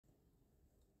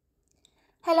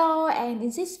Hello, and in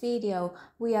this video,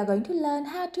 we are going to learn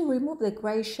how to remove the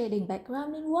gray shading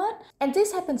background in Word. And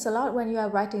this happens a lot when you are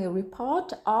writing a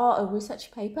report or a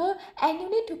research paper and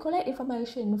you need to collect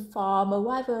information from a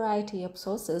wide variety of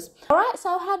sources. Alright,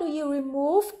 so how do you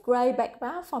remove gray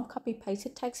background from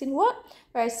copy-pasted text in Word?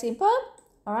 Very simple.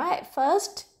 Alright,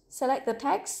 first select the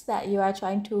text that you are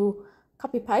trying to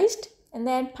copy-paste and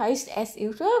then paste as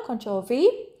usual, Ctrl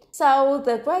V. So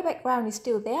the gray background is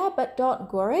still there, but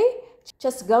don't worry.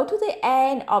 Just go to the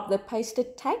end of the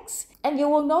pasted text and you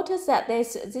will notice that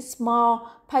there's this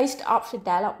small paste option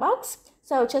dialog box.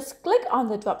 So just click on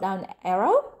the drop down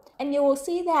arrow and you will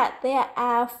see that there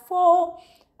are four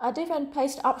different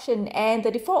paste options, and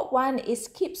the default one is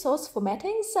keep source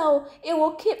formatting. So it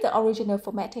will keep the original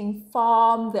formatting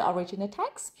from the original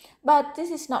text, but this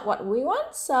is not what we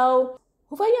want. So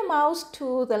hover your mouse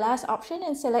to the last option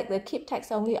and select the keep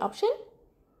text only option.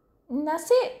 And that's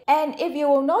it. And if you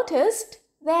will notice,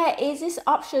 there is this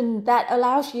option that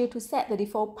allows you to set the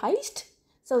default paste.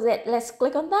 So let's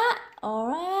click on that.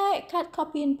 Alright, cut,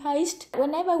 copy and paste.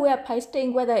 Whenever we are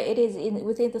pasting, whether it is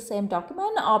within the same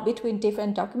document or between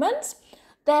different documents,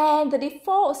 then the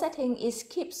default setting is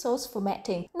keep source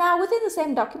formatting. Now within the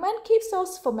same document, keep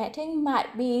source formatting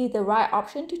might be the right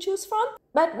option to choose from.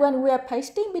 But when we are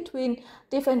pasting between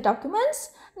different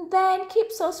documents, then keep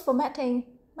source formatting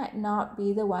might not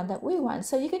be the one that we want.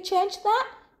 So you can change that,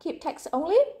 keep text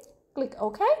only, click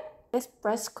OK. Let's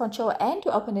press Ctrl N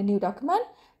to open a new document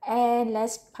and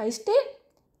let's paste it.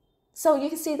 So you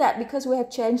can see that because we have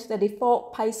changed the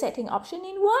default paste setting option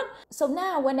in Word. So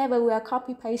now whenever we are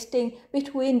copy pasting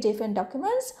between different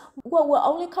documents, we'll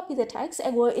only copy the text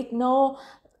and we'll ignore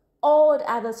all the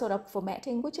other sort of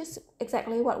formatting, which is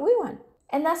exactly what we want.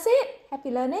 And that's it. Happy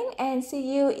learning and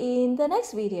see you in the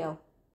next video.